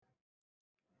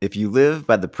If you live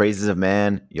by the praises of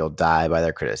man, you'll die by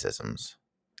their criticisms.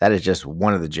 That is just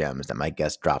one of the gems that my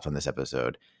guest dropped on this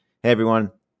episode. Hey everyone,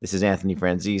 this is Anthony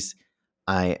Franzese.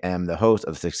 I am the host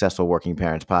of the Successful Working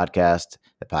Parents podcast,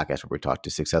 the podcast where we talk to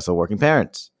successful working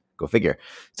parents. Go figure.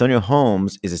 Sonja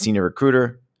Holmes is a senior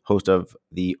recruiter, host of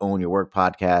the Own Your Work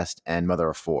podcast, and mother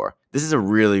of four. This is a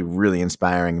really, really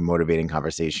inspiring and motivating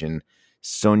conversation.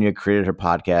 Sonja created her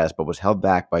podcast, but was held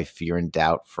back by fear and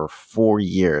doubt for 4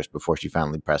 years before she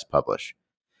finally pressed publish.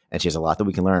 And she has a lot that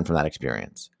we can learn from that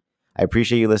experience. I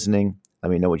appreciate you listening.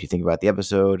 Let me know what you think about the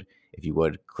episode. If you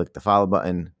would, click the follow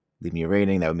button, leave me a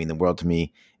rating. That would mean the world to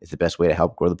me. It's the best way to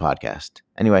help grow the podcast.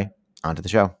 Anyway, on to the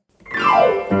show.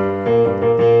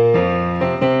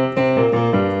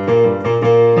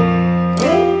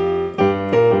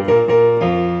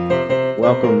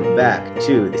 Welcome back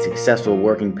to the Successful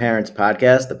Working Parents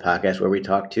podcast, the podcast where we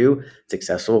talk to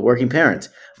successful working parents.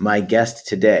 My guest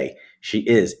today, she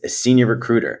is a senior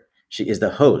recruiter. She is the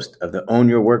host of the Own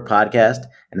Your Work podcast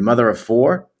and a mother of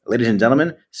four. Ladies and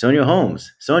gentlemen, Sonja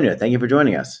Holmes. Sonja, thank you for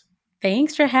joining us.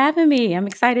 Thanks for having me. I'm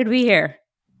excited to be here.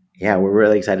 Yeah, we're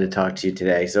really excited to talk to you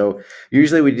today. So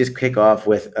usually we just kick off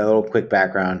with a little quick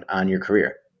background on your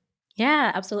career.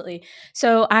 Yeah, absolutely.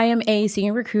 So I am a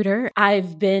senior recruiter.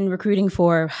 I've been recruiting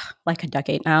for like a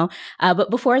decade now.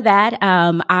 But before that,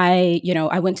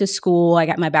 I went to school. I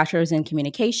got my bachelor's in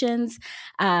communications.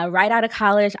 Right out of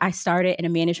college, I started in a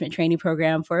management training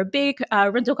program for a big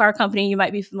rental car company you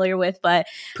might be familiar with, but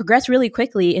progressed really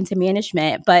quickly into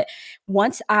management. But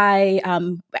once I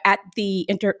at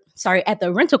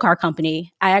the rental car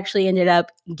company, I actually ended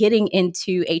up getting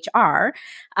into HR.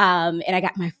 And I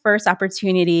got my first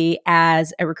opportunity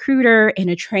as a recruiter and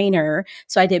a trainer.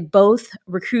 So I did both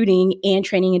recruiting and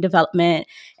training and development,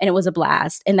 and it was a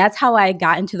blast. And that's how I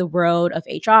got into the world of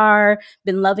HR,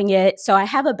 been loving it. So I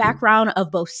have a background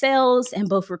of both sales and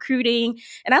both recruiting.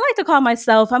 And I like to call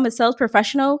myself, I'm a sales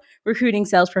professional, recruiting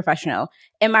sales professional.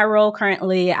 In my role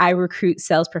currently, I recruit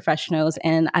sales professionals,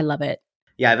 and I love it.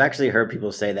 Yeah, I've actually heard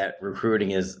people say that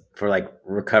recruiting is for like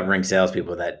recovering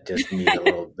salespeople that just need a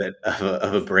little bit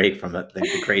of a break from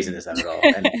the craziness of it all.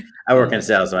 And I work in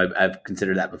sales, so I've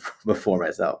considered that before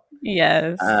myself.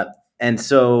 Yes. And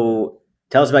so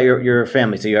tell us about your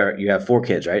family. So you have 4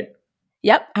 kids, right?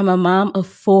 Yep. I'm a mom of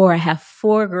 4. I have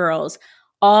 4 girls,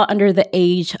 all under the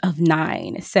age of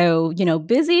 9. So,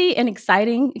 busy and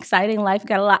exciting life.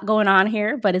 Got a lot going on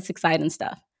here, but it's exciting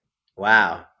stuff.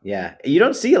 Wow. Yeah. You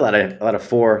don't see a lot of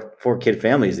four kid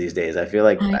families these days. I feel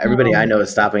like everybody I know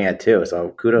is stopping at 2. So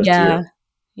kudos to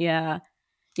you. Yeah.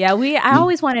 I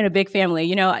always wanted a big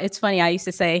family. It's funny. I used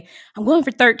to say I'm going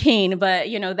for 13, but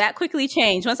that quickly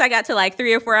changed. Once I got to like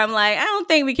 3 or 4, I'm like, I don't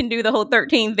think we can do the whole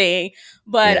 13 thing.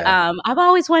 But I've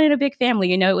always wanted a big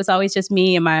family. It was always just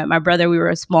me and my brother. We were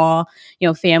a small,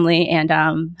 family, and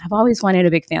I've always wanted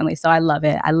a big family. So I love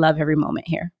it. I love every moment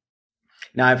here.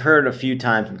 Now, I've heard a few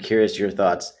times, I'm curious your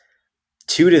thoughts,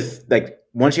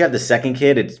 once you have the second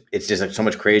kid, it's just like so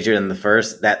much crazier than the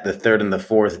first, that the third and the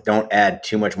fourth don't add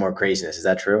too much more craziness. Is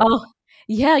that true? Oh,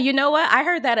 yeah. You know what? I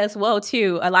heard that as well,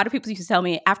 too. A lot of people used to tell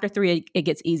me after 3, it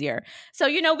gets easier. So,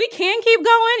 we can keep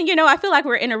going. I feel like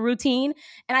we're in a routine.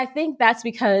 And I think that's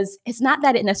because it's not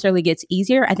that it necessarily gets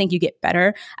easier. I think you get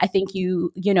better. I think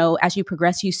as you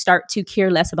progress, you start to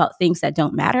care less about things that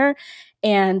don't matter.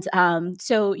 And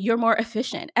so you're more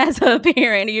efficient as a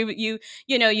parent.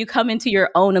 You come into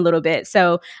your own a little bit.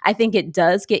 So I think it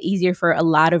does get easier for a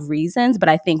lot of reasons, but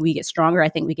I think we get stronger. I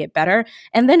think we get better.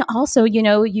 And then also,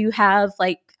 you have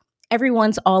like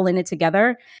everyone's all in it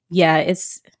together. Yeah,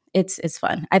 it's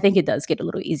fun. I think it does get a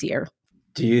little easier.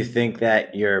 Do you think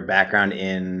that your background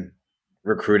in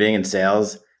recruiting and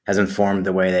sales has informed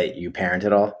the way that you parent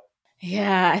at all?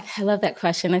 Yeah, I love that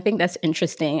question. I think that's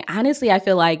interesting. Honestly, I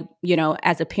feel like,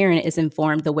 as a parent, it's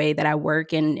informed the way that I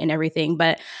work and everything.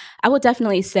 But I would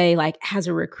definitely say, like, as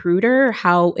a recruiter,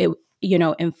 how it,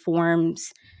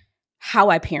 informs how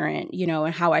I parent,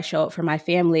 and how I show up for my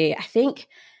family. I think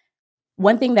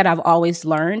one thing that I've always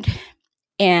learned,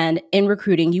 and in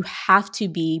recruiting, you have to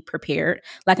be prepared.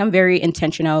 Like, I'm very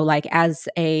intentional, like as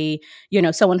a,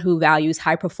 someone who values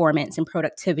high performance and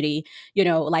productivity,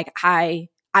 like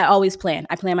I always plan.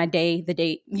 I plan my day,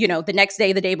 the next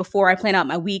day, the day before. I plan out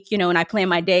my week, and I plan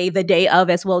my day the day of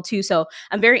as well, too. So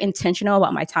I'm very intentional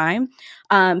about my time.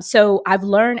 So I've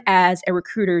learned as a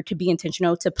recruiter to be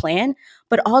intentional, to plan,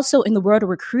 but also in the world of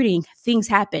recruiting, things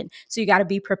happen. So you got to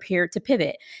be prepared to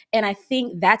pivot. And I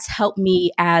think that's helped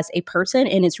me as a person,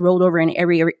 and it's rolled over in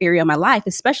every area of my life,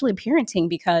 especially parenting,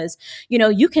 because,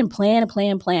 you can plan,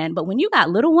 but when you got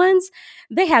little ones,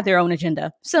 they have their own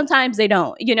agenda. Sometimes they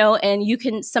don't, and you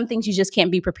can then some things you just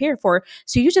can't be prepared for.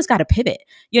 So you just got to pivot.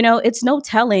 It's no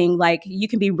telling, like, you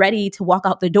can be ready to walk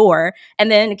out the door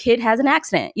and then a kid has an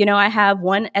accident. I have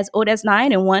one as old as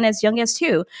 9 and one as young as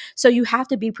 2. So you have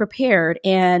to be prepared,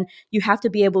 and you have to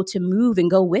be able to move and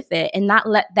go with it and not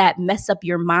let that mess up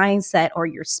your mindset or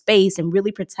your space, and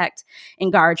really protect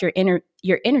and guard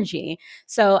your energy.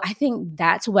 So I think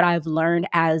that's what I've learned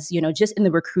as, just in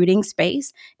the recruiting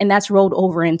space. And that's rolled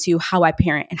over into how I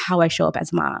parent and how I show up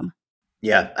as mom.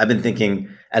 Yeah, I've been thinking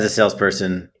as a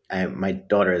salesperson. My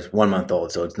daughter is 1 month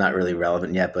old, so it's not really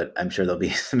relevant yet. But I'm sure there'll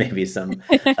be maybe some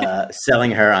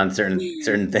selling her on certain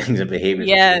things and behaviors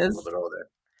when she gets a little Yes. bit older.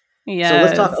 So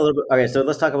let's talk a Yes. little bit. Okay, so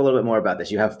let's talk a little bit more about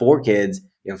this. You have 4 kids,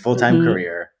 you have a full-time Mhm.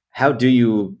 career. How do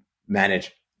you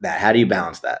manage that? How do you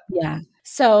balance that? Yeah.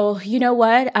 So, you know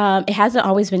what? It hasn't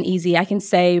always been easy. I can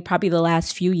say probably the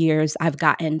last few years, I've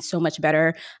gotten so much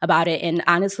better about it. And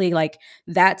honestly, like,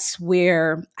 that's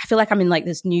where I feel like I'm in like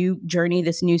this new journey,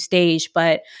 this new stage.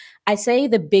 But I say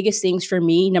the biggest things for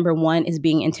me, number one, is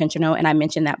being intentional. And I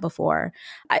mentioned that before.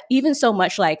 Even so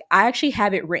much, like, I actually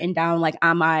have it written down, like,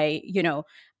 on my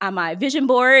vision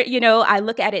board. I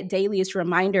look at it daily as a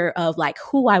reminder of like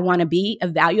who I want to be, a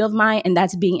value of mine, and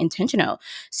that's being intentional.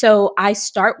 So I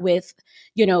start with,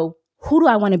 who do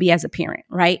I want to be as a parent,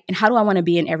 right? And how do I want to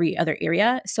be in every other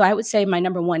area? So I would say my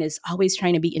number one is always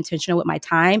trying to be intentional with my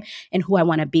time and who I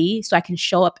want to be, so I can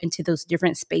show up into those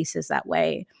different spaces that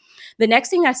way. The next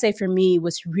thing I say for me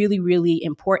was really, really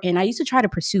important. I used to try to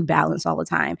pursue balance all the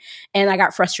time, and I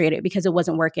got frustrated because it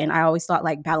wasn't working. I always thought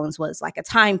like balance was like a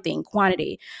time thing,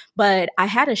 quantity. But I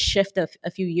had a shift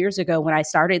a few years ago when I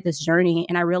started this journey,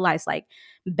 and I realized like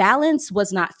balance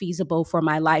was not feasible for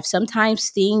my life. Sometimes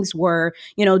things were,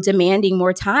 demanding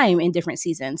more time in different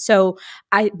seasons. So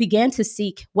I began to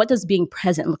seek, what does being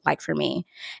present look like for me?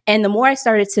 And the more I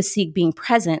started to seek being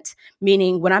present,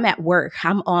 meaning when I'm at work,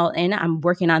 I'm all in, I'm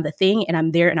working on the thing and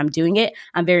I'm there and I'm doing it.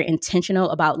 I'm very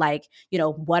intentional about like,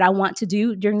 what I want to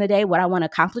do during the day, what I want to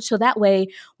accomplish. So that way,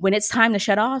 when it's time to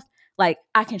shut off, like,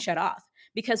 I can shut off.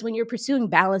 Because when you're pursuing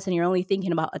balance and you're only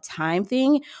thinking about a time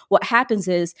thing, what happens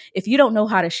is if you don't know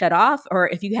how to shut off, or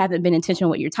if you haven't been intentional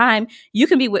with your time, you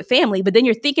can be with family, but then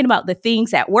you're thinking about the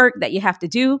things at work that you have to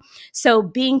do. So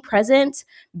being present,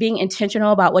 being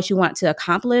intentional about what you want to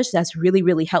accomplish, that's really,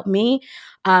 really helped me.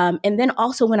 And then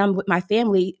also when I'm with my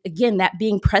family, again, that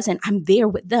being present, I'm there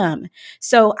with them.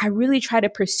 So I really try to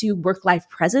pursue work-life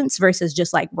presence versus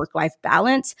just like work-life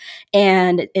balance.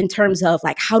 And in terms of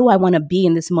like, how do I want to be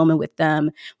in this moment with them?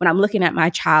 When I'm looking at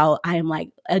my child, I am like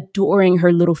adoring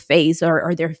her little face,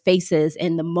 or their faces,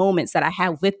 and the moments that I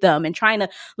have with them, and trying to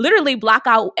literally block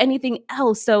out anything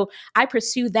else. So I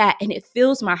pursue that, and it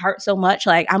fills my heart so much.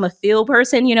 Like, I'm a feel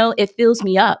person, it fills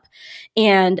me up.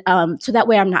 And so that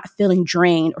way I'm not feeling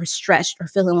drained or stressed or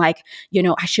feeling like,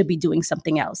 I should be doing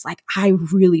something else. Like, I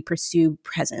really pursue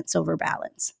presence over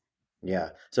balance. Yeah.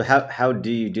 So how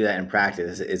do you do that in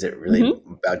practice? Is it really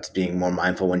Mhm. about being more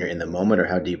mindful when you're in the moment, or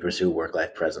how do you pursue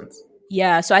work-life presence?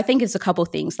 Yeah, so I think it's a couple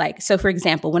things. Like, so for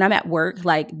example, when I'm at work,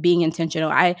 like being intentional,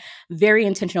 I very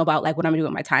intentional about like what I'm doing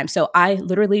with my time. So I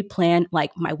literally plan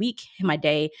like my week and my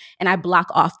day, and I block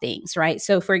off things, right?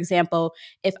 So for example,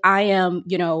 if I am,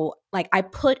 like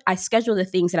I schedule the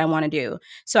things that I want to do.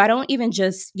 So I don't even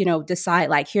just, decide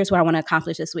like, here's what I want to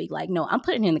accomplish this week. Like, no, I'm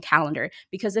putting it in the calendar,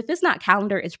 because if it's not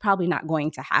calendar, it's probably not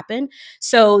going to happen.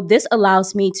 So this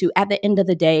allows me to, at the end of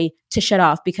the day, to shut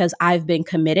off, because I've been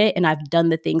committed and I've done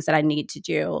the things that I need to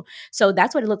do. So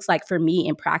that's what it looks like for me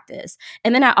in practice.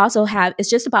 And then I also have, it's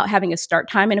just about having a start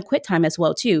time and a quit time as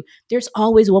well too. There's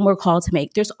always one more call to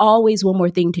make. There's always one more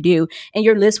thing to do, and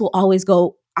your list will always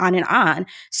go on and on.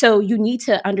 So you need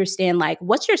to understand like,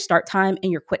 what's your start time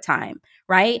and your quit time,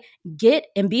 right? Get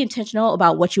and be intentional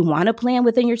about what you want to plan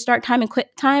within your start time and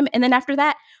quit time. And then after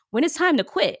that, when it's time to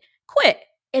quit, quit.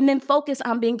 And then focus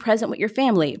on being present with your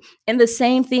family. And the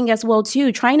same thing as well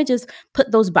too, trying to just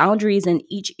put those boundaries in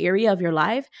each area of your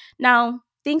life. Now,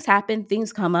 things happen,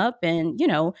 things come up, and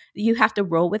you have to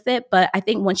roll with it. But I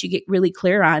think once you get really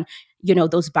clear on,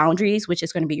 those boundaries, which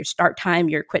is going to be your start time,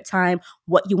 your quit time,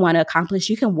 what you want to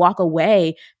accomplish, you can walk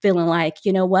away feeling like,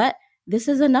 you know what? This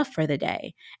is enough for the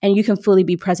day. And you can fully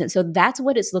be present. So that's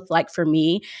what it's looked like for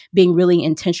me, being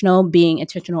intentional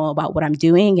about what I'm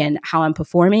doing and how I'm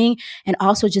performing. And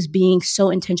also just being so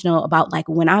intentional about like,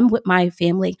 when I'm with my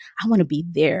family, I want to be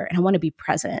there and I want to be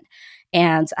present.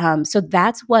 And so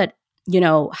that's what,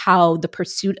 how the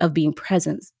pursuit of being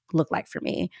present looked like for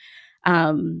me.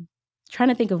 Um, Trying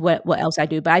to think of what else I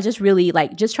do, but I just really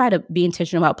like just try to be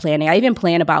intentional about planning. I even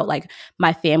plan about like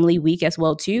my family week as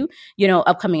well too.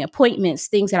 Upcoming appointments,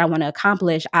 things that I want to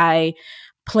accomplish. I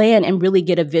plan and really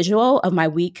get a visual of my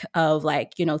week of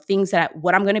like, things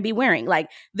what I'm going to be wearing. Like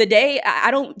the day,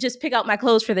 I don't just pick out my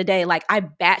clothes for the day. Like I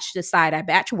batch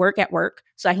work at work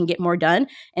so I can get more done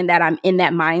and that I'm in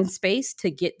that mind space to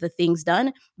get the things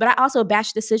done. But I also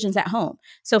batch decisions at home.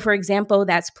 So for example,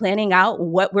 that's planning out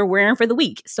what we're wearing for the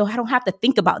week. So I don't have to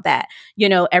think about that,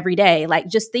 every day. Like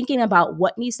just thinking about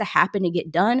what needs to happen to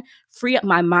get done, free up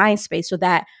my mind space so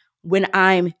that when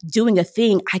I'm doing a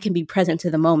thing, I can be present to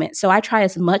the moment. So I try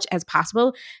as much as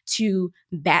possible to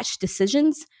batch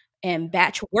decisions and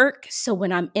batch work. So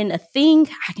when I'm in a thing,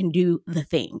 I can do the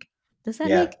thing. Does that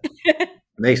Yeah, make? it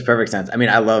makes perfect sense. I mean,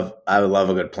 I would love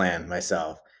a good plan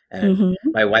myself. And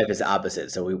Mm-hmm. my wife is the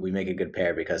opposite. So we make a good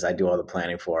pair because I do all the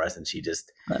planning for us and Love she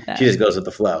that. just goes with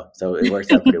the flow. So it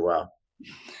works out pretty well.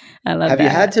 I love that. Have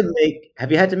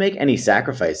you had to make any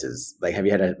sacrifices? Like have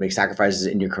you had to make sacrifices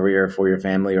in your career for your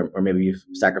family, or maybe you've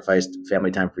sacrificed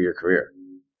family time for your career?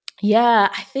 Yeah,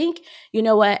 I think, you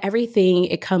know what, everything,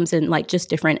 it comes in like just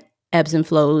different ebbs and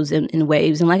flows and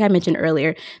waves. And like I mentioned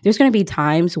earlier, there's going to be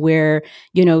times where,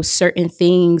 certain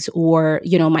things or,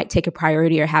 might take a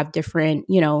priority or have different,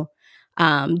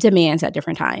 demands at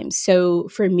different times. So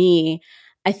for me,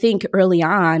 I think early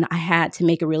on, I had to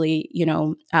make a really,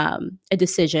 a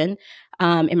decision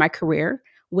in my career,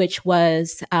 which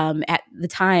was at the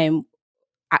time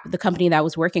the company that I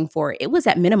was working for, it was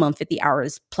at minimum 50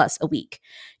 hours plus a week,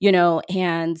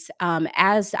 and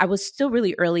as I was still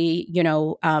really early,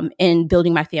 in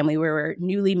building my family, we were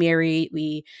newly married.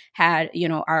 We had,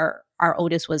 our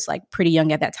oldest was like pretty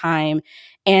young at that time.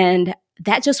 And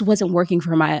that just wasn't working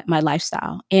for my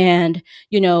lifestyle. And,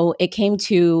 it came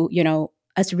to,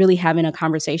 us really having a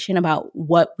conversation about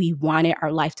what we wanted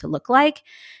our life to look like.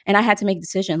 And I had to make a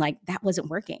decision like that wasn't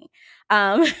working.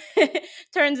 Um,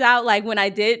 turns out like when I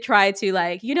did try to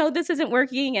like, this isn't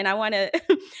working and I want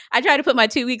to, I try to put my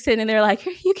 2 weeks in and they're like,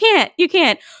 you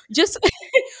can't just,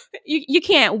 you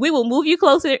can't, we will move you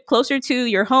closer to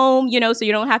your home, so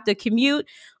you don't have to commute.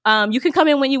 You can come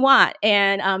in when you want.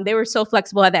 And they were so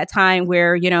flexible at that time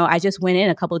where, I just went in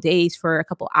a couple of days for a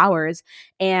couple hours.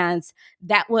 And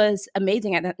that was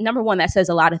amazing. And number one, that says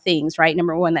a lot of things, right?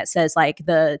 Number one, that says like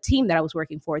the team that I was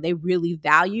working for, they really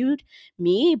valued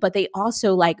me, but they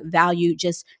also like valued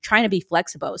just trying to be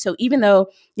flexible. So even though,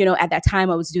 at that time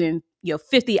I was doing,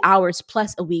 50 hours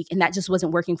plus a week and that just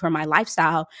wasn't working for my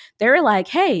lifestyle, they were like,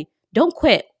 hey, don't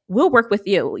quit. We'll work with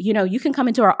you. You can come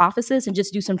into our offices and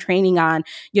just do some training on,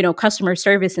 customer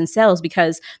service and sales,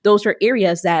 because those are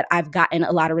areas that I've gotten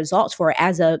a lot of results for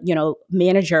as a,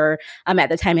 manager at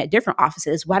the time at different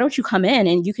offices. Why don't you come in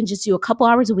and you can just do a couple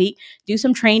hours a week, do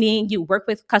some training, you work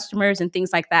with customers and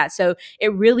things like that. So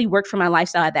it really worked for my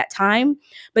lifestyle at that time.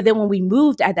 But then when we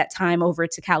moved at that time over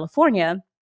to California,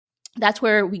 that's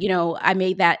where I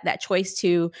made that choice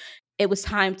to, it was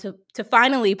time to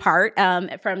finally part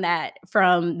from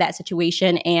that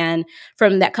situation and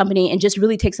from that company, and just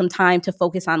really take some time to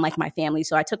focus on like my family.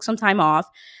 So I took some time off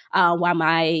while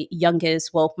my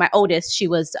oldest, she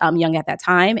was young at that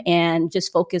time, and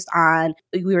just focused on,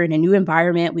 we were in a new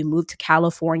environment. We moved to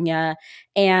California,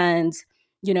 and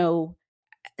you know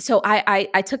so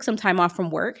I took some time off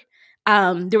from work.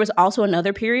 There was also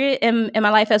another period in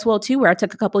my life as well too, where I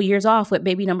took a couple years off with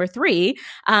baby number three,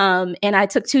 and I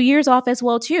took 2 years off as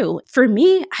well too. For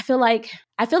me, I feel like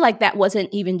that wasn't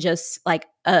even just like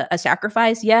a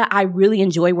sacrifice. Yeah, I really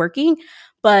enjoy working,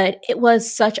 but it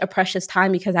was such a precious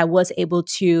time because I was able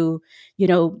to,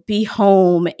 be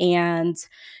home and,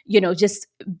 just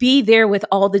be there with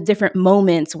all the different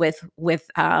moments with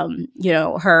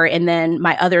her and then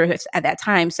my other at that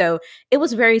time. So it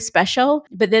was very special.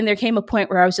 But then there came a point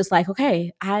where I was just like,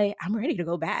 okay, I'm ready to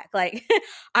go back. Like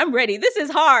I'm ready. This is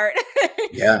hard.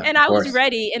 Yeah, And of I was course.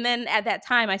 ready. And then at that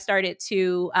time I started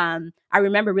to I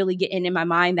remember really getting in my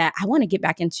mind that I want to get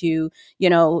back into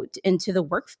the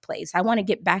workplace. I want to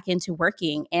get back into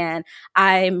working. And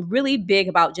I'm really big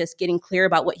about just getting clear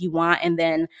about what you want. And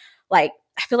then like,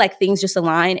 I feel like things just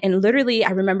align. And literally,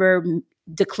 I remember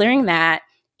declaring that.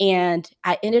 And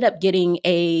I ended up getting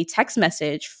a text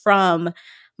message from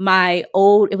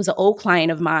it was an old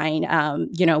client of mine,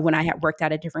 when I had worked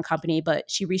at a different company, but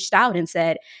she reached out and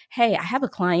said, hey, I have a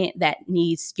client that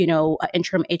needs, an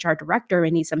interim HR director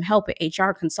and needs some help with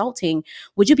HR consulting.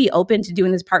 Would you be open to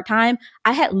doing this part-time?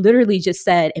 I had literally just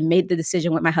said and made the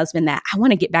decision with my husband that I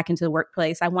want to get back into the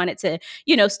workplace. I wanted to,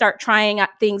 start trying out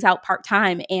things out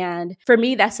part-time. And for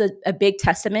me, that's a big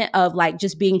testament of like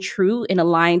just being true and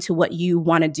aligned to what you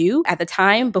want to do. At the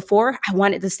time before, I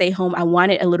wanted to stay home. I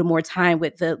wanted a little more time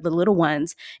with the the little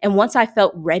ones. And once I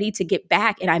felt ready to get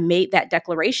back and I made that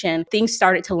declaration, things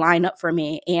started to line up for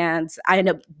me. And I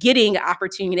ended up getting an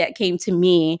opportunity that came to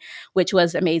me, which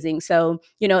was amazing. So,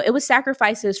 it was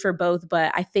sacrifices for both.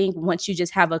 But I think once you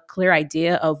just have a clear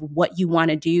idea of what you want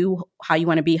to do, how you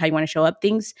want to be, how you want to show up,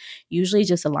 things usually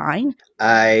just align.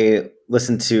 I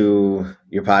listened to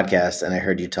your podcast and I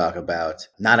heard you talk about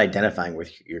not identifying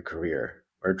with your career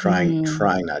or Mm,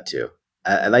 trying not to.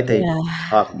 I'd like to yeah.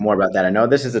 talk more about that. I know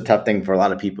this is a tough thing for a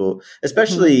lot of people, Mhm.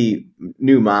 especially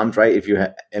new moms, right? If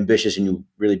you're ambitious and you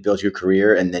really build your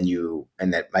career and then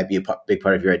and that might be a big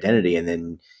part of your identity, and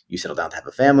then you settle down to have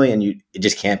a family and it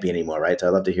just can't be anymore, right? So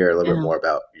I'd love to hear a little bit Yeah. more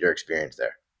about your experience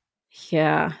there.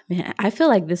 Yeah, man, I feel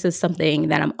like this is something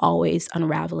that I'm always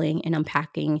unraveling and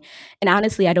unpacking. And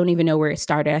honestly, I don't even know where it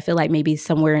started. I feel like maybe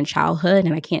somewhere in childhood,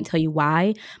 and I can't tell you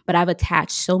why, but I've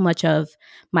attached so much of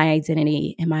my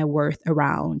identity and my worth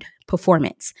around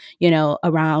performance,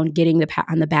 around getting the pat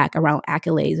on the back, around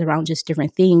accolades, around just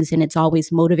different things. And it's always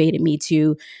motivated me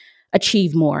to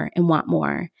achieve more and want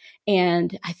more.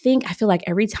 And I feel like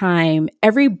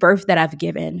every birth that I've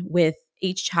given with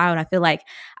each child, I feel like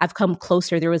I've come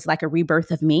closer. There was like a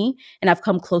rebirth of me, and I've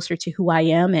come closer to who I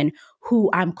am and who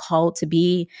I'm called to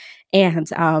be. And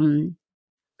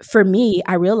for me,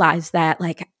 I realized that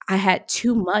like I got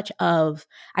too much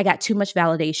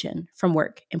validation from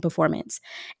work and performance.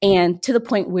 And to the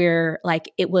point where like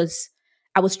I was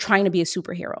trying to be a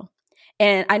superhero.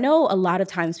 And I know a lot of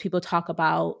times people talk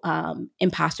about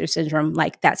imposter syndrome,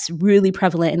 like that's really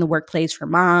prevalent in the workplace for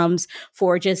moms,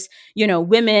 for just,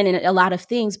 women and a lot of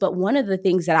things. But one of the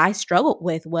things that I struggled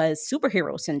with was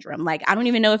superhero syndrome. Like, I don't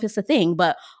even know if it's a thing,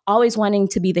 but always wanting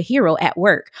to be the hero at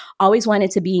work, always wanting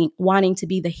to be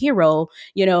the hero,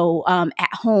 at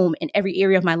home in every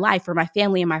area of my life for my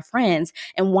family and my friends,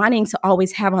 and wanting to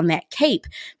always have on that cape.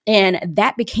 And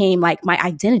that became like my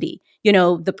identity,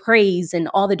 the praise and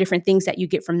all the different things that you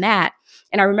get from that.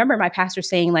 And I remember my pastor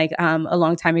saying like a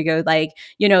long time ago, like,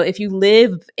 if you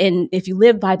live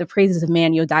by the praises of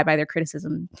man, you'll die by their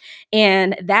criticism.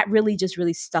 And that really just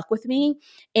really stuck with me.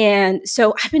 And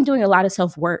so I've been doing a lot of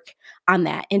self work on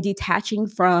that and detaching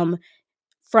from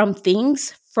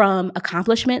things, from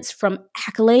accomplishments, from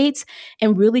accolades,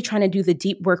 and really trying to do the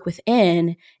deep work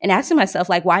within and asking myself,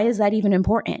 like, why is that even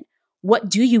important? What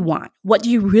do you want? What do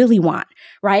you really want?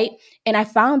 Right. And I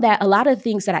found that a lot of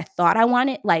things that I thought I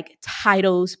wanted, like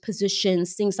titles,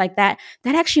 positions, things like that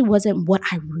actually wasn't what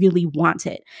I really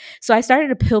wanted. So I started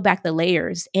to peel back the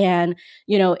layers. And,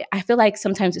 I feel like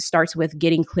sometimes it starts with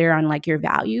getting clear on like your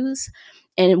values.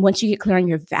 And once you get clear on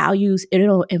your values,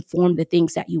 it'll inform the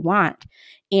things that you want.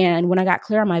 And when I got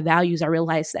clear on my values, I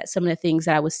realized that some of the things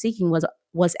that I was seeking was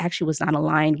not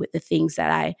aligned with the things that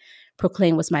I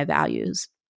proclaimed was my values.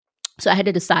 So I had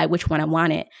to decide which one I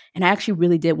wanted. And I actually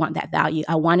really did want that value.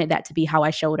 I wanted that to be how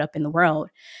I showed up in the world.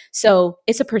 So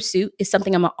it's a pursuit. It's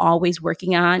something I'm always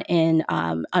working on and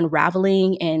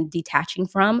unraveling and detaching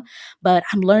from. But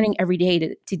I'm learning every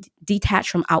day to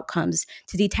detach from outcomes,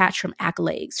 to detach from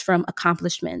accolades, from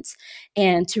accomplishments,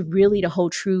 and to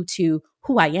hold true to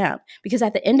who I am. Because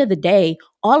at the end of the day,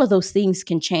 all of those things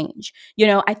can change.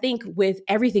 I think with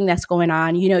everything that's going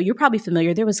on, you're probably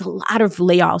familiar. There was a lot of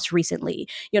layoffs recently,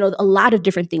 a lot of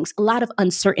different things, a lot of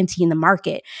uncertainty in the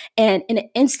market. And in an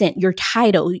instant, your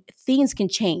title, things can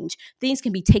change, things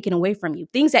can be taken away from you,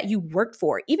 things that you worked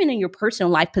for, even in your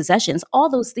personal life possessions, all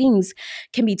those things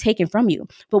can be taken from you.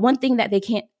 But one thing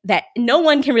that no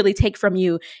one can really take from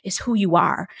you is who you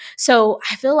are. So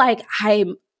I feel like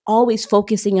I'm always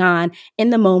focusing on in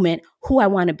the moment who I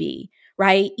want to be,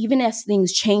 right? Even as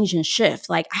things change and shift.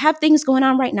 Like I have things going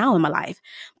on right now in my life,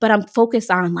 but I'm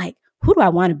focused on like, who do I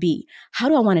want to be? How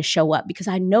do I want to show up? Because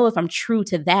I know if I'm true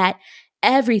to that,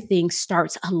 everything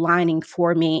starts aligning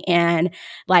for me. And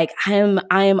like I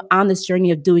am on this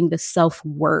journey of doing the self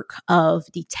work of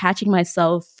detaching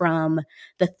myself from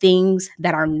the things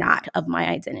that are not of my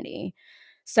identity.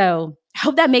 So I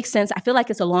hope that makes sense. I feel like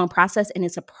it's a long process, and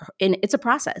it's a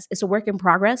process. It's a work in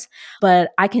progress.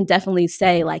 But I can definitely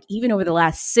say, like, even over the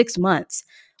last 6 months,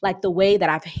 like the way that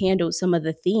I've handled some of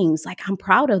the things, like I'm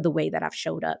proud of the way that I've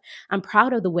showed up. I'm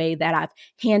proud of the way that I've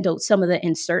handled some of the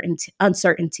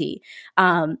uncertainty,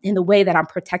 in the way that I'm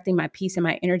protecting my peace and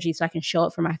my energy so I can show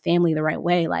up for my family the right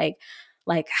way. Like,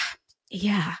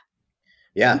 yeah, I'm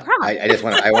Yeah, proud. I just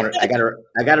want to.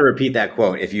 I gotta repeat that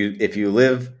quote. If you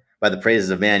live by the praises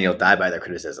of man, you'll die by their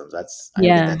criticisms. I'm gonna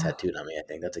get Yeah, that tattooed on me. I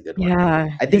think that's a good one. yeah.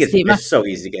 I think It's deep. it's so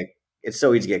easy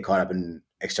to get caught up in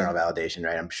external validation,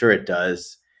 right? I'm sure it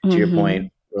does. To your Mhm.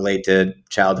 point, relate to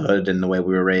childhood and the way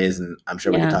we were raised, and I'm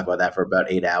sure we could Yeah. talk about that for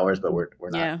about 8 hours, but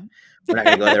Yeah. we're not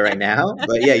going to go there right now.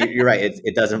 But yeah, you're right.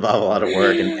 It does involve a lot of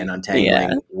work and Yeah.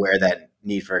 untangling where that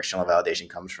need for external validation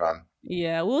comes from.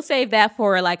 Yeah, we'll save that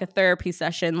for like a therapy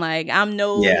session. Like I'm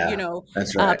no, Yeah,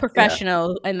 that's right. Yeah,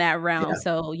 professional in that realm, yeah,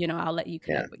 so I'll let you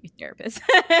yeah, connect with your therapist.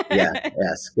 yeah.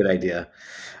 Yes, good idea.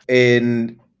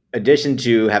 In addition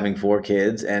to having 4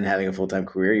 kids and having a full time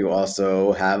career, you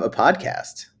also have a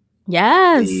podcast, the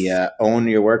Yes. Own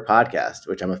Your Work podcast,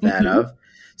 which I'm a fan Mhm. of.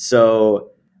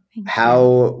 So, Thank you.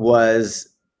 how was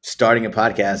starting a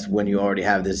podcast when you already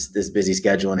have this busy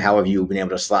schedule, and how have you been able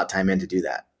to slot time in to do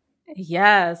that?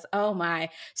 Yes. Oh my.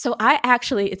 So I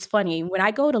actually, it's funny when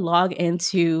I go to log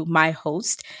into my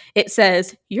host, it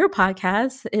says your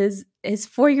podcast is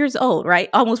 4 years old, right?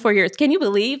 Almost 4 years. Can you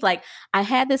believe? Like I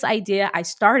had this idea, I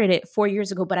started it 4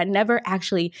 years ago, but I never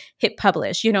actually hit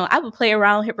publish. I would play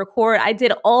around, hit record. I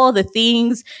did all the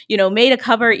things, made a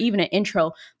cover, even an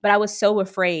intro, but I was so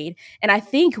afraid. And I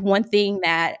think one of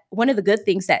the good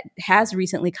things that has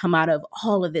recently come out of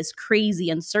all of this crazy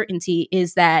uncertainty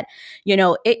is that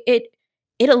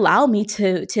it allowed me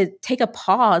to take a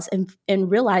pause and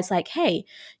realize like, hey,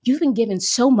 you've been given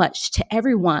so much to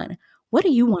everyone. What do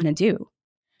you want to do?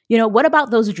 What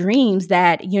about those dreams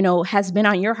that, has been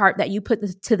on your heart that you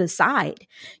put to the side?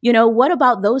 What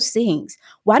about those things?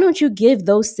 Why don't you give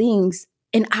those things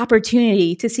an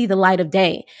opportunity to see the light of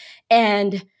day?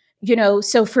 And,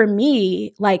 so for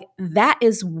me, like that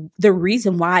is the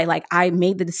reason why, like, I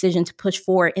made the decision to push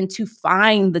forward and to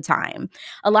find the time.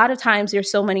 A lot of times there's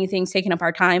so many things taking up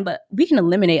our time, but we can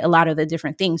eliminate a lot of the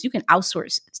different things. You can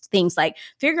outsource things, like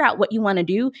figure out what you want to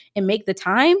do and make the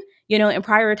time, and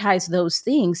prioritize those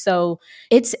things. So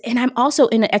and I'm also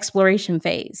in an exploration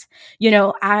phase. I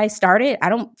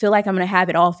don't feel like I'm going to have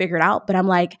it all figured out, but I'm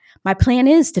like, my plan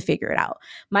is to figure it out.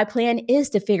 My plan is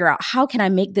to figure out how can I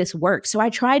make this work. So I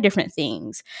try different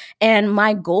things. And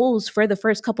my goals for the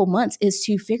first couple months is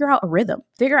to figure out a rhythm,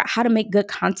 figure out how to make good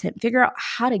content, figure out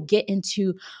how to get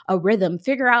into a rhythm,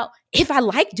 figure out if I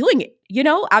like doing it.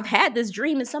 I've had this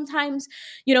dream, and sometimes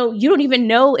you don't even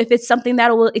know if it's something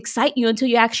that will excite you until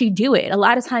you actually do it. A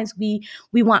lot of times we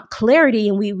want clarity,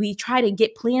 and we try to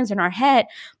get plans in our head,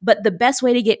 but the best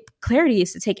way to get clarity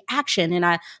is to take action. And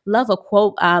I love a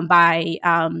quote by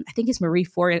I think it's Marie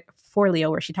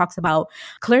Forleo, where she talks about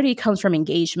clarity comes from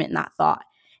engagement, not thought.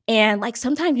 And like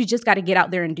sometimes you just got to get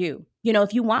out there and do.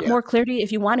 If you want Yeah, more clarity,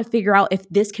 if you want to figure out if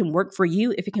this can work for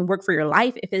you, if it can work for your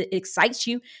life, if it excites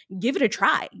you, give it a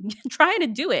try. Try to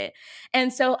do it.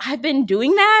 And so I've been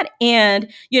doing that, and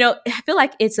I feel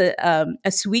like it's a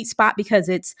sweet spot because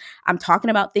I'm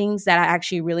talking about things that I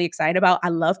actually really excited about. I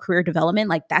love career development,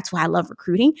 like that's why I love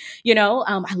recruiting.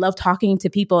 I love talking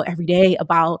to people every day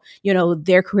about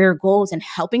their career goals and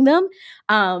helping them.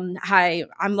 I'm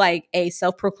like a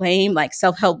self-proclaimed like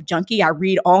self-help junkie. I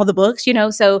read all the books,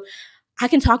 so I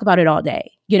can talk about it all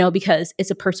day, because it's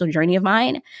a personal journey of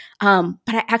mine.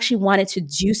 But I actually wanted to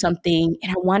do something,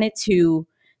 and I wanted to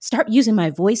start using my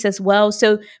voice as well.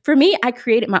 So for me, I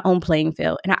created my own playing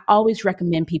field, and I always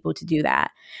recommend people to do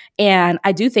that. And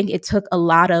I do think it took a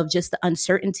lot of just the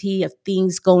uncertainty of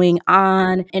things going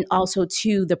on, and also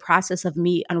to the process of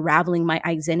me unraveling my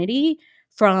identity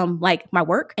from like my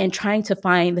work and trying to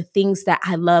find the things that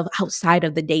I love outside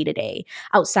of the day to day,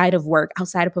 outside of work,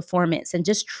 outside of performance, and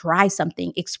just try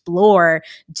something, explore,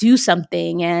 do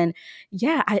something. And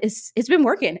yeah, it's been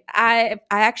working. I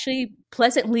actually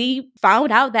pleasantly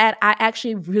found out that I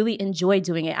actually really enjoy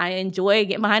doing it. I enjoy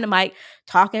getting behind the mic,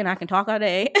 talking. I can talk all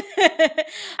day.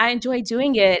 I enjoy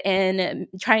doing it and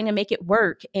trying to make it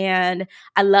work. And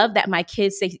I love that my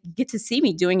kids, they get to see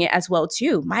me doing it as well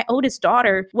too. My oldest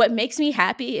daughter, what makes me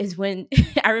happy is when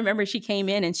I remember she came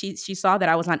in and she saw that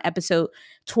I was on episode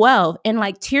 12, and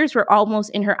like tears were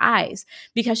almost in her eyes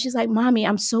because she's like, "Mommy,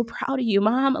 I'm so proud of you,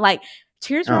 Mom." Like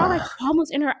tears were all like oh,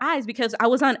 almost in her eyes because I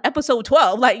was on episode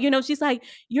 12. Like, she's like,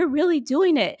 "You're really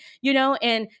doing it,"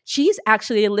 and she's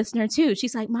actually a listener too.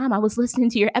 She's like, "Mom, I was listening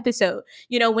to your episode."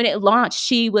 When it launched,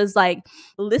 she was like,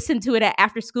 listen to it at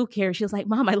after school care. She was like,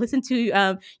 "Mom, I listened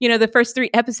to the first 3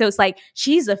 episodes." Like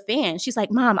she's a fan. She's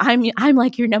like, "Mom, I'm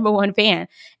like your number one fan."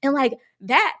 And like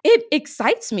that, it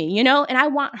excites me, and I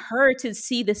want her to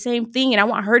see the same thing, and I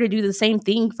want her to do the same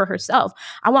thing for herself.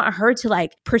 I want her to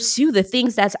like pursue the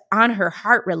things that's on her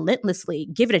heart relentlessly.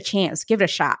 Give it a chance, give it a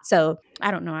shot. So I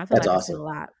don't know. I feel that's like I said awesome. a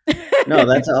lot. No,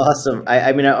 that's awesome.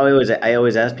 I mean, I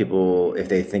always ask people if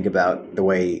they think about the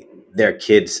way their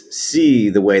kids see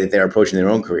the way that they're approaching their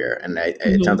own career, and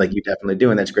it sounds Mhm. like you definitely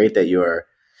do, and that's great that you're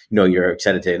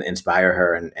excited to inspire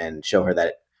her and show her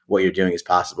that what you're doing is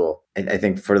possible. And I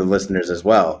think for the listeners as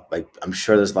well, like I'm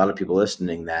sure there's a lot of people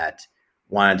listening that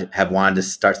wanted to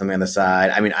start something on the side.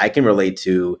 I mean, I can relate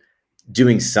to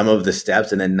doing some of the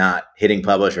steps and then not hitting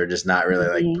publish or just not really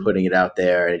like Mhm. putting it out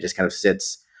there, and it just kind of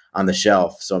sits on the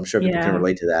shelf. So I'm sure people can Yeah.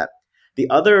 relate to that. The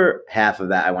other half of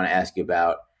that I want to ask you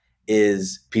about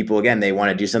is people, again, they want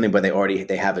to do something but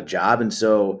they have a job, and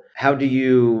so how do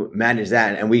you manage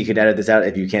that? And we could edit this out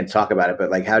if you can't talk about it,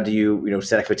 but like how do you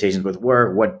set expectations with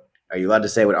work? What are you allowed to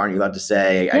say? What aren't you allowed to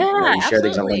say? Yeah, You share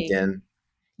things on absolutely. LinkedIn.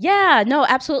 Yeah, no,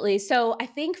 absolutely. So I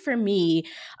think for me,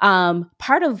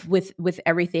 part of with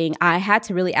everything, I had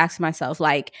to really ask myself,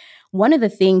 like, one of the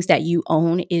things that you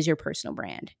own is your personal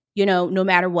brand. No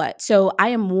matter what. So I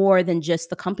am more than just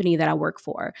the company that I work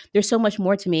for. There's so much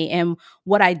more to me, and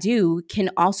what I do can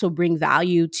also bring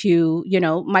value to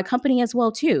my company as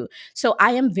well too. So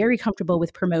I am very comfortable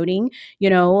with promoting,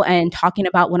 and talking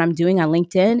about what I'm doing on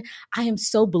LinkedIn. I am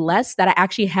so blessed that I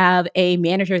actually have a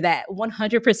manager that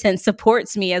 100%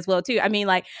 supports me as well too. I mean,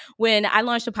 like when I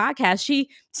launched a podcast, she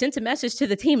sent a message to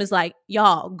the team is like,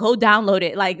 y'all go download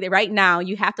it. Like right now,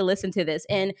 you have to listen to this.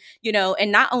 And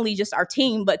and not only just our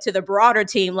team, but to the broader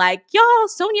team, like, y'all,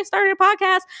 Sonja started a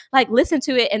podcast, like listen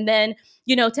to it. And then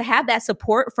to have that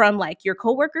support from like your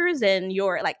coworkers and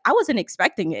your like, I wasn't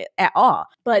expecting it at all,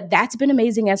 but that's been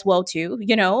amazing as well too,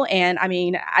 and I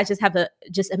mean, I just have a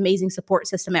just amazing support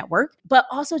system at work, but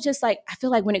also just like, I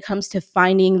feel like when it comes to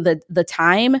finding the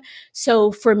time,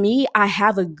 so for me, I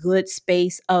have a good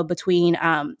space of between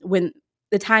when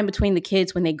the time between the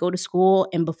kids when they go to school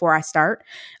and before I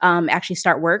actually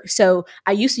start work. So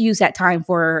I used to use that time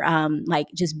for like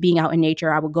just being out in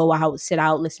nature. I would go out, sit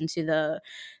out, listen to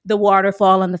the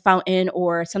waterfall on the fountain,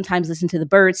 or sometimes listen to the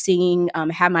birds singing,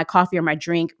 have my coffee or my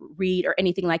drink, read or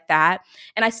anything like that.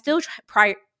 And I still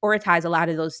prioritize a lot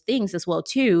of those things as well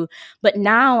too. But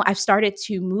now I've started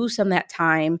to move some of that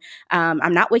time.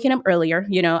 I'm not waking up earlier.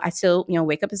 I still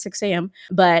wake up at 6 a.m.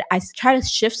 But I try to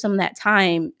shift some of that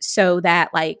time so that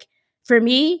like for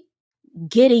me,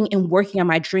 getting and working on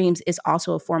my dreams is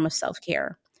also a form of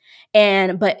self-care,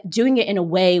 but doing it in a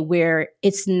way where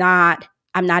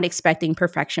I'm not expecting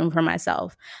perfection for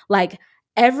myself. Like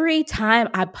every time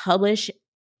I publish,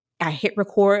 I hit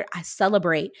record, I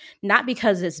celebrate, not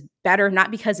because it's better,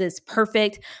 not because it's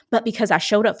perfect, but because I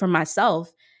showed up for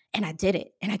myself and I did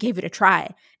it and I gave it a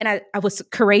try and I was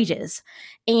courageous.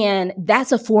 And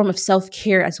that's a form of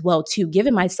self-care as well, too,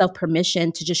 giving myself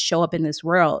permission to just show up in this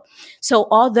world. So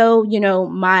although,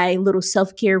 my little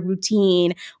self-care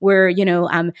routine where,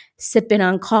 I'm sipping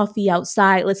on coffee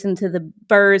outside, listening to the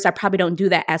birds, I probably don't do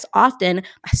that as often.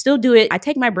 I still do it. I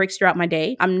take my breaks throughout my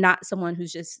day. I'm not someone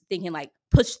who's just thinking like,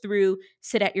 push through,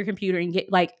 sit at your computer and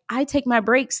get like, I take my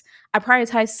breaks. I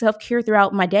prioritize self-care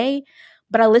throughout my day,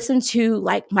 but I listen to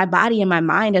like my body and my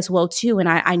mind as well too. And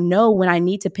I know when I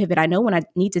need to pivot. I know when I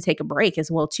need to take a break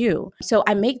as well too. So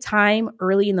I make time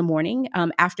early in the morning,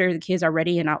 after the kids are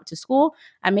ready and out to school.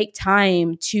 I make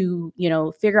time to,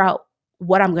 figure out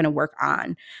what I'm going to work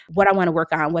on, what I want to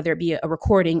work on, whether it be a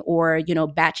recording or,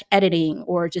 batch editing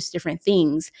or just different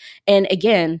things. And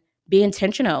again, be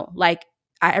intentional. Like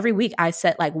every week I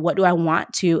set like, what do I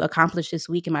want to accomplish this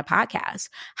week in my podcast?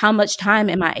 How much time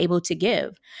am I able to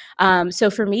give? So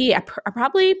for me, I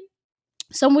probably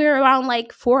somewhere around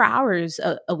like 4 hours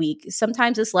a week.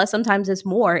 Sometimes it's less, sometimes it's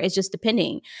more. It's just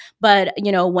depending. But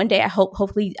one day I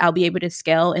hopefully I'll be able to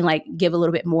scale and like give a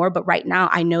little bit more. But right now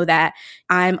I know that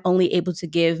I'm only able to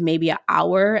give maybe an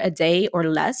hour a day or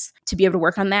less to be able to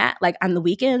work on that. Like on the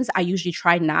weekends, I usually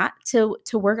try not to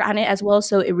work on it as well.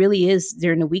 So it really is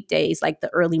during the weekdays, like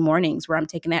the early mornings where I'm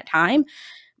taking that time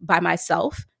by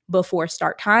myself before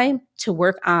start time to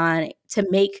work on to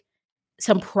make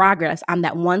some progress on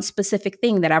that one specific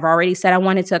thing that I've already said I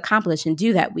wanted to accomplish and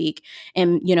do that week,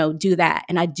 and do that.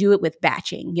 And I do it with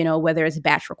batching, whether it's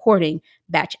batch recording,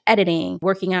 batch editing,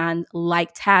 working on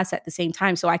like tasks at the same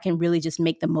time so I can really just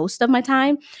make the most of my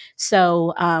time.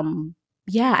 So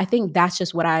yeah, I think that's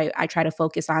just what I try to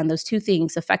focus on, those two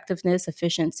things: effectiveness,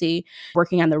 efficiency,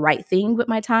 working on the right thing with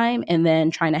my time, and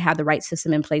then trying to have the right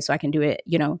system in place so I can do it,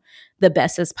 the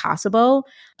best as possible.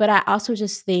 But I also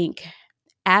just think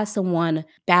as someone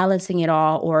balancing it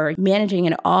all or managing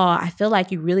it all, I feel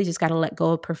like you really just got to let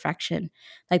go of perfection.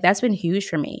 Like that's been huge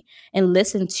for me. And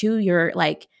listen to your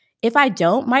like, if I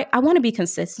don't, I want to be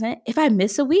consistent. If I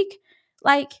miss a week,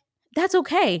 like that's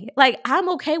okay. Like I'm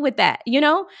okay with that,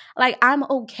 Like I'm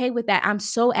okay with that. I'm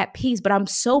so at peace, but I'm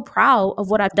so proud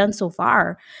of what I've done so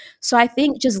far. So I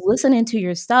think just listening to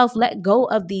yourself, let go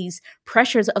of these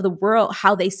pressures of the world,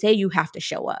 how they say you have to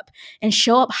show up, and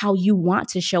show up how you want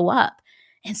to show up.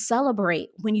 and celebrate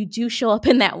when you do show up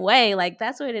in that way. Like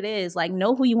that's what it is. Like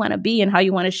know who you want to be and how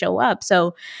you want to show up.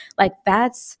 So like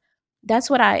that's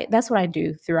what I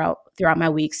do throughout my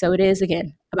week. So it is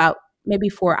again about maybe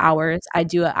 4 hours. I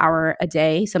do an hour a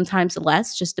day, sometimes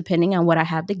less, just depending on what I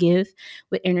have to give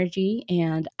with energy.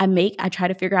 And I try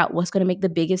to figure out what's going to make the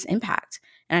biggest impact.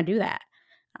 And I do that.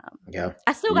 Yeah.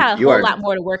 I still got a You whole are lot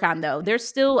more to work on though. no, There's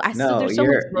so much growth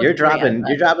you're area, dropping but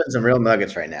you're dropping some real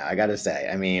nuggets right now. I got to say.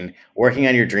 I mean, working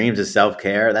on your dreams is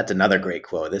self-care. That's another great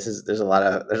quote. There's a lot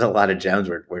of gems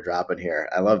we're dropping here.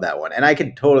 I love that one. And I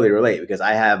can totally relate because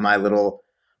I have my little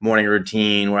morning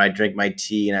routine where I drink my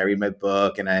tea and I read my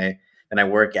book and I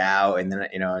work out and then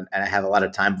and I have a lot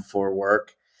of time before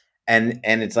work. And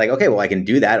it's like, okay, well I can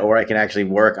do that or I can actually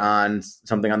work on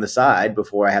something on the side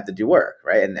before I have to do work,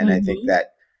 right? And I think mhm.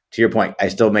 that to your point, I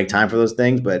still make time for those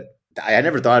things, but I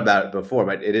never thought about it before,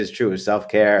 but it is true. Self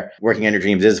care, working on your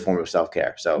dreams is a form of self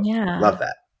care. So Yeah. love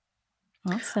that.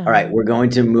 All right, Awesome. we're going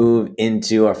to move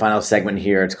into our final segment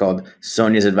here. It's called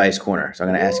Sonia's Advice Corner. So I'm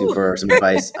going to ask you Ooh. for some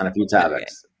advice on a few Okay.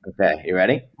 topics. Okay, you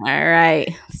ready? All right.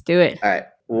 Let's do it. All right.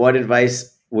 What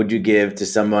advice would you give to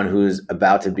someone who's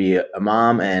about to be a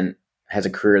mom and has a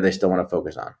career they still want to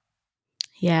focus on?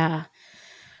 Yeah.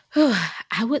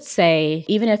 I would say,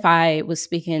 even if I was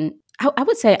speaking, I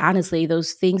would say honestly,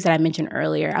 those things that I mentioned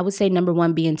earlier, I would say number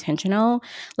one, be intentional.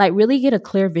 Like, really get a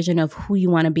clear vision of who you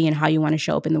want to be and how you want to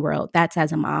show up in the world. That's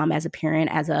as a mom, as a parent,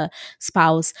 as a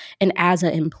spouse, and as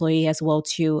an employee as well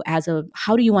too.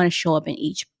 How do you want to show up in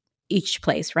each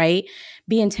place, right?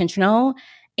 Be intentional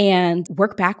and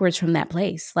work backwards from that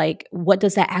place. Like, what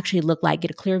does that actually look like?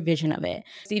 Get a clear vision of it.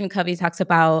 Stephen Covey talks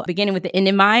about beginning with the end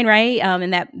in mind, right? In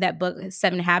that book,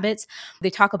 Seven Habits, they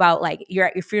talk about like you're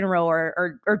at your funeral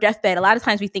or deathbed. A lot of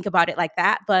times we think about it like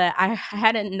that, but I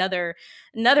had another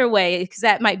way because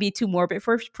that might be too morbid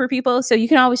for people. So you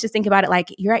can always just think about it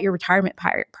like you're at your retirement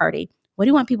party. What do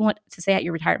you want people to say at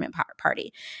your retirement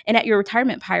party? And at your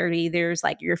retirement party, there's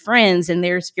like your friends and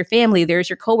there's your family, there's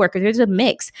your coworkers, there's a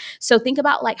mix. So think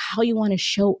about like how you want to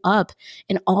show up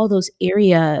in all those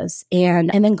areas and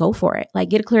then go for it. Like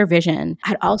get a clear vision.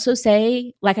 I'd also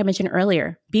say, like I mentioned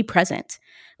earlier, be present.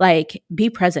 Like be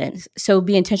present. So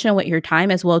be intentional with your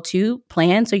time as well too.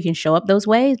 Plan so you can show up those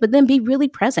ways, but then be really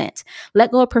present.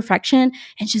 Let go of perfection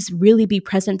and just really be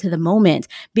present to the moment.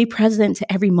 Be present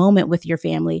to every moment with your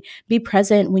family. Be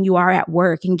present when you are at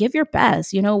work and give your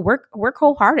best. Work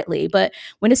wholeheartedly. But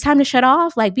when it's time to shut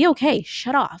off, like be okay.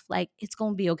 Shut off. Like it's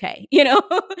gonna be okay.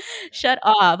 Shut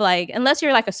off. Like unless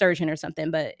you're like a surgeon or something.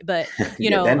 But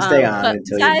Yeah, then stay on but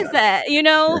until you're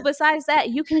done. besides that,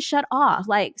 you can shut off.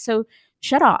 Like so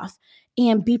shut off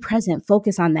and be present.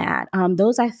 Focus on that.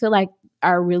 Those I feel like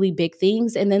are really big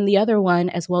things. And then the other one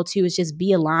as well too is just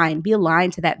be aligned. Be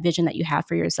aligned to that vision that you have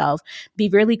for yourself. Be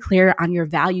really clear on your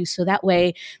values. So that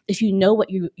way, if you know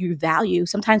what you value,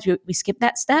 sometimes we skip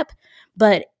that step,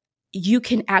 but you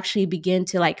can actually begin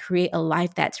to like create a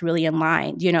life that's really in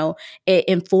line. It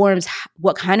informs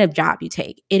what kind of job you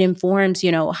take. It informs,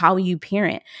 how you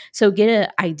parent. So get an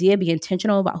idea, be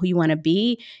intentional about who you want to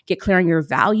be, get clear on your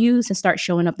values and start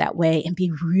showing up that way and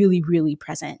be really, really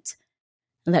present.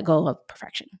 Let go of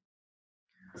perfection.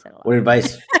 I said a lot. What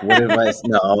advice?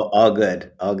 No, all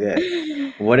good. All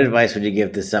good. What advice would you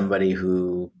give to somebody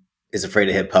who is afraid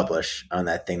to hit publish on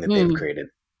that thing that they've Mm, created?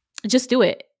 just do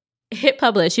it. Hit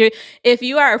publish. If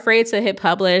you are afraid to hit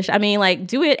publish, I mean, like,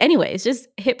 do it anyways. Just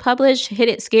hit publish, hit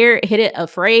it scared, hit it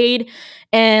afraid,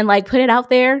 and like put it out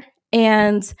there.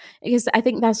 And because I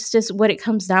think that's just what it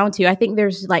comes down to. I think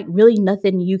there's like really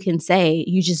nothing you can say.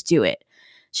 You just do it.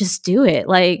 Just do it.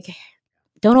 Like,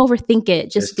 don't overthink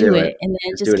it. Just Just do do it. it. And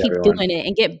then Just do just it, keep everyone. doing it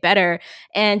and get better.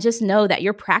 And just know that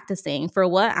you're practicing for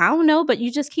what? I don't know, but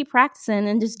you just keep practicing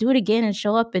and just do it again and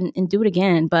show up and do it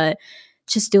again. But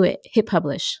just do it. Hit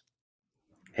publish.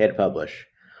 Hit publish.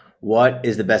 What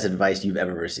is the best advice you've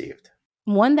ever received?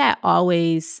 One that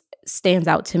always stands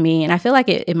out to me, and I feel like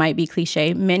it might be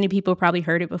cliche. Many people probably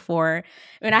heard it before.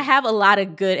 And I have a lot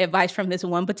of good advice from this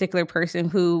one particular person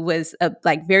who was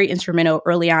like very instrumental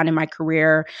early on in my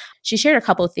career. She shared a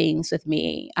couple of things with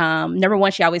me. Number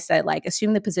one, she always said like,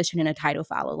 assume the position and a title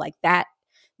follow. Like that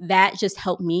just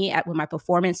helped me with my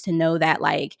performance to know that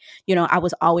like, I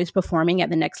was always performing at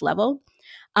the next level.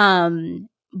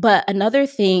 But another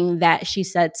thing that she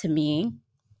said to me,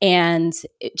 and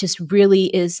it just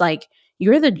really is like,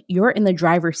 you're in the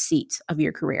driver's seat of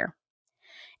your career.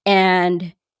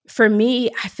 And for me,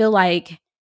 I feel like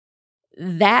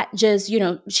that just,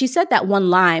 she said that one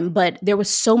line, but there was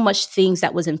so much things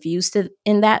that was infused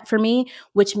in that for me,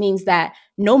 which means that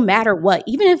no matter what,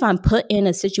 even if I'm put in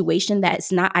a situation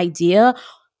that's not ideal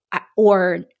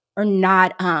or are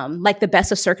not like the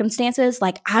best of circumstances,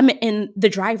 like I'm in the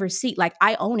driver's seat. Like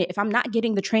I own it. If I'm not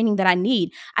getting the training that I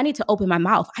need to open my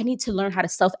mouth. I need to learn how to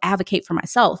self advocate for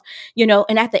myself,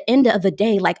 and at the end of the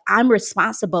day, like I'm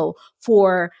responsible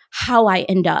for how I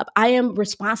end up. I am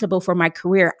responsible for my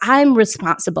career. I'm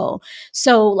responsible.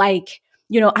 So like,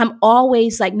 I'm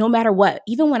always like, no matter what,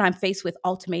 even when I'm faced with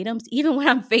ultimatums, even when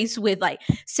I'm faced with like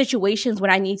situations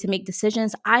when I need to make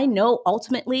decisions, I know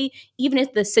ultimately, even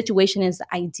if the situation is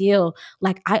ideal,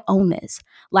 like I own this,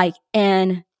 like,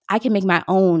 and I can make my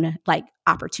own like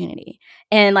opportunity.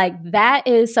 And like that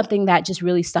is something that just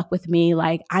really stuck with me.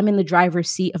 Like I'm in the driver's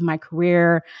seat of my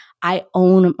career. I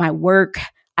own my work.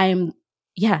 I'm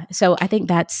yeah. So I think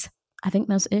that's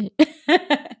it.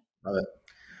 Love it.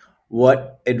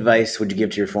 What advice would you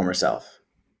give to your former self?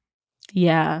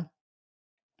 Yeah.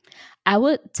 I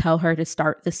would tell her to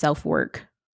start the self work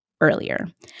earlier.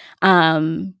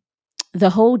 Um, the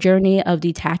whole journey of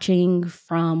detaching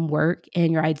from work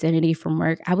and your identity from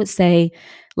work, I would say,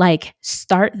 like,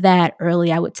 start that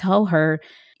early. I would tell her,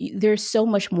 there's so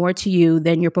much more to you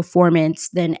than your performance,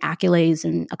 than accolades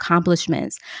and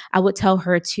accomplishments. I would tell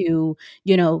her to,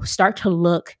 start to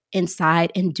look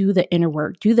inside and do the inner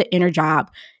work, do the inner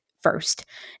job first.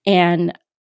 And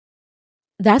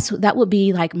that would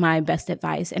be like my best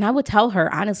advice. And I would tell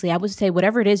her, honestly, I would say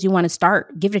whatever it is you want to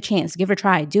start, give it a chance, give it a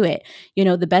try, do it.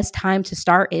 The best time to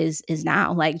start is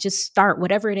now. Like just start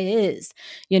whatever it is,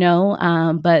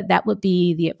 but that would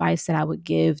be the advice that I would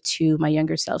give to my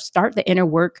younger self. Start the inner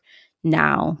work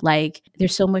now. Like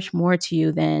there's so much more to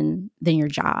you than your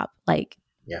job. Like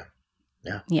Yeah.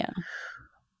 Yeah. yeah.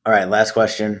 All right. Last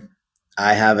question.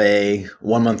 I have a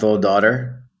 1-month-old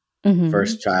daughter, Mhm.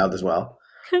 first child as well.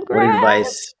 What Congrats.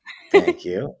 advice? Thank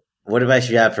you. What advice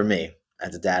do you have for me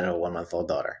as a dad of a 1-month-old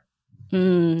daughter?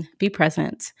 Be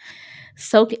present.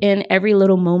 Soak in every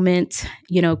little moment,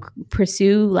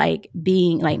 pursue like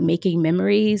being like making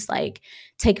memories, like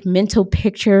take mental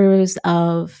pictures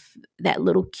of that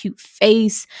little cute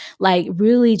face, like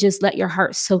really just let your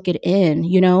heart soak it in,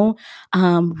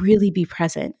 really be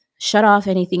present. Shut off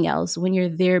anything else. When you're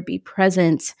there, be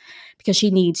present because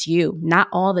she needs you, not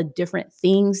all the different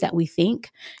things that we think,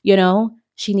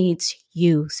 she needs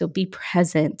you. So be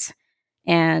present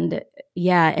and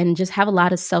yeah, and just have a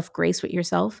lot of self-grace with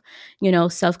yourself,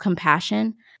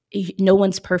 self-compassion. No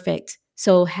one's perfect.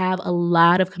 So have a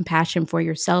lot of compassion for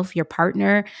yourself, your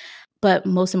partner, but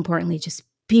most importantly, just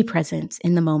be present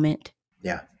in the moment.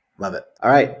 Yeah. Love it.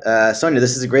 All right. Sonja,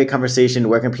 this is a great conversation.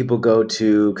 Where can people go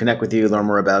to connect with you, learn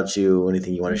more about you,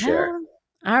 anything you want to share? Yeah.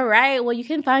 All right. Well, you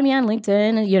can find me on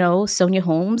LinkedIn, Sonja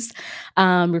Holmes,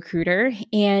 recruiter,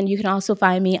 and you can also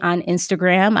find me on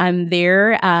Instagram. I'm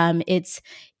there. It's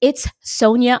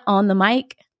Sonja on the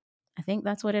mic. I think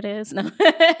that's what it is. No.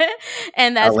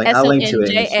 And that's I'll link to it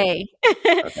in the show. Sonja.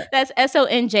 Okay. That's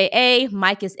Sonja.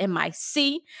 Mike is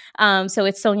MIC. So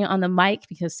it's Sonja on the mic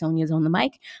because Sonja's on the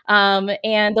mic.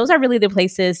 And those are really the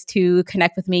places to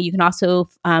connect with me. You can also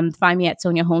find me at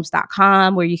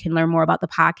sonjaholmes.com where you can learn more about the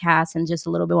podcast and just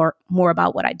a little bit more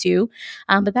about what I do.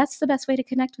 But that's the best way to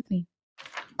connect with me.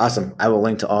 Awesome. I will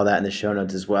link to all that in the show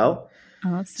notes as well.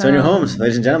 Sonja Holmes, Awesome.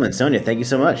 ladies and gentlemen. Sonja, thank you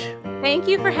so much. Thank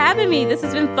you for having me. This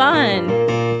has been fun.